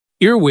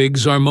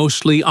Earwigs are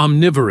mostly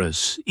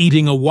omnivorous,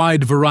 eating a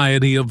wide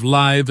variety of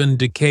live and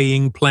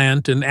decaying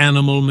plant and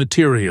animal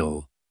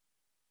material.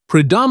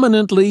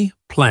 Predominantly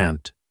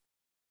plant.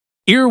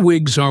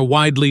 Earwigs are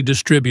widely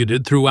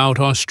distributed throughout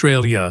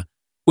Australia,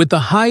 with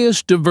the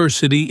highest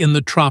diversity in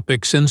the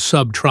tropics and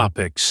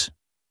subtropics.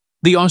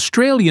 The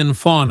Australian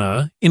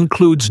fauna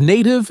includes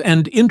native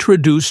and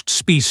introduced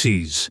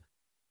species.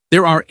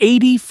 There are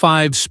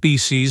 85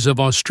 species of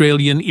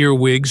Australian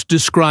earwigs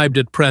described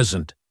at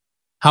present.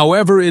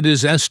 However, it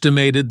is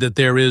estimated that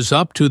there is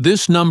up to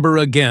this number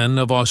again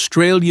of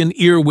Australian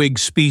earwig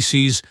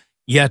species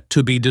yet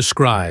to be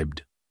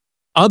described.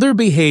 Other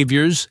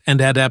behaviors and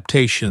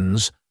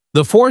adaptations.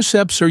 The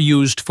forceps are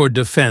used for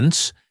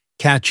defense,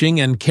 catching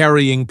and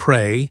carrying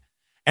prey,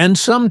 and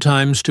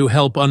sometimes to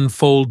help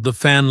unfold the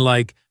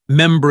fan-like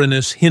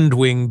membranous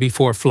hindwing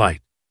before flight.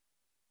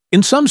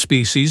 In some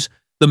species,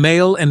 the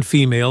male and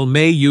female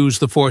may use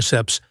the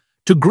forceps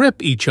to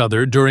grip each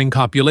other during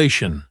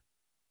copulation.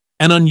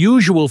 An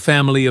unusual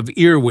family of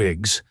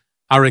earwigs,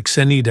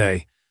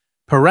 Arexenidae,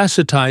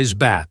 parasitize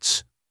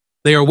bats.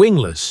 They are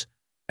wingless,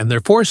 and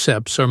their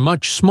forceps are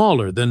much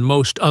smaller than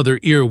most other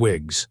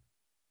earwigs.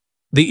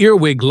 The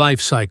earwig life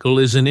cycle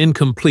is an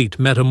incomplete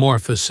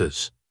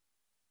metamorphosis.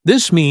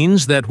 This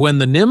means that when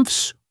the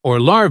nymphs, or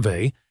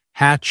larvae,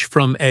 hatch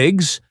from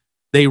eggs,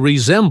 they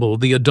resemble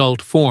the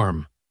adult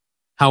form.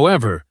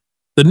 However,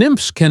 the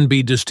nymphs can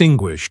be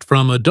distinguished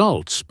from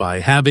adults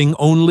by having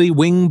only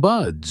wing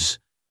buds.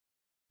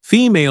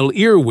 Female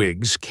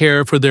earwigs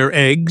care for their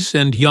eggs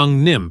and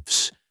young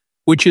nymphs,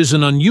 which is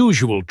an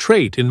unusual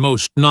trait in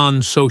most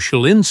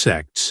non-social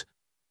insects.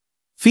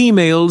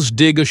 Females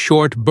dig a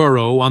short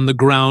burrow on the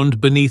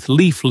ground beneath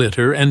leaf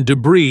litter and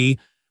debris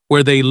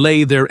where they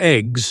lay their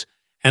eggs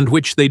and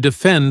which they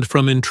defend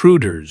from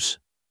intruders.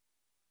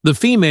 The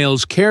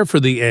females care for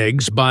the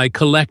eggs by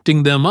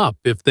collecting them up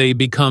if they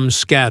become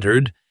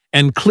scattered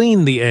and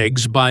clean the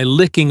eggs by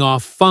licking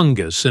off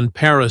fungus and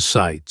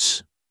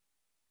parasites.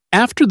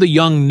 After the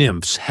young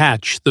nymphs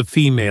hatch, the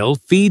female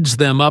feeds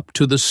them up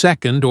to the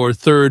second or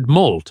third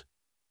molt,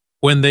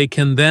 when they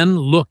can then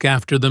look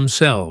after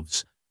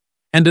themselves.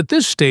 And at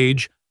this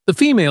stage, the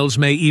females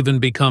may even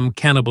become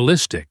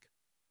cannibalistic.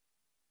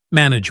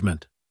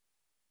 Management.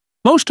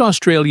 Most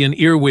Australian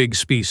earwig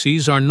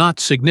species are not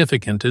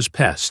significant as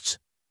pests.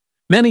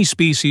 Many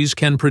species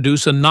can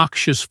produce a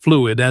noxious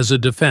fluid as a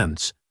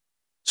defense.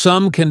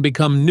 Some can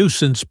become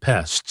nuisance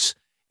pests,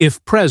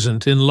 if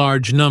present in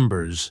large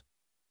numbers.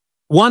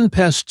 One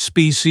pest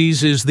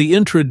species is the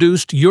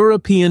introduced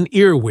European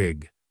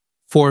earwig,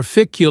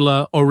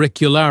 Forficula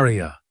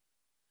auricularia,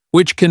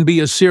 which can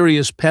be a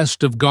serious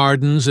pest of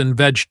gardens and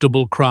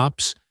vegetable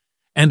crops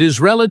and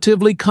is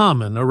relatively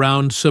common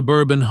around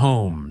suburban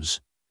homes.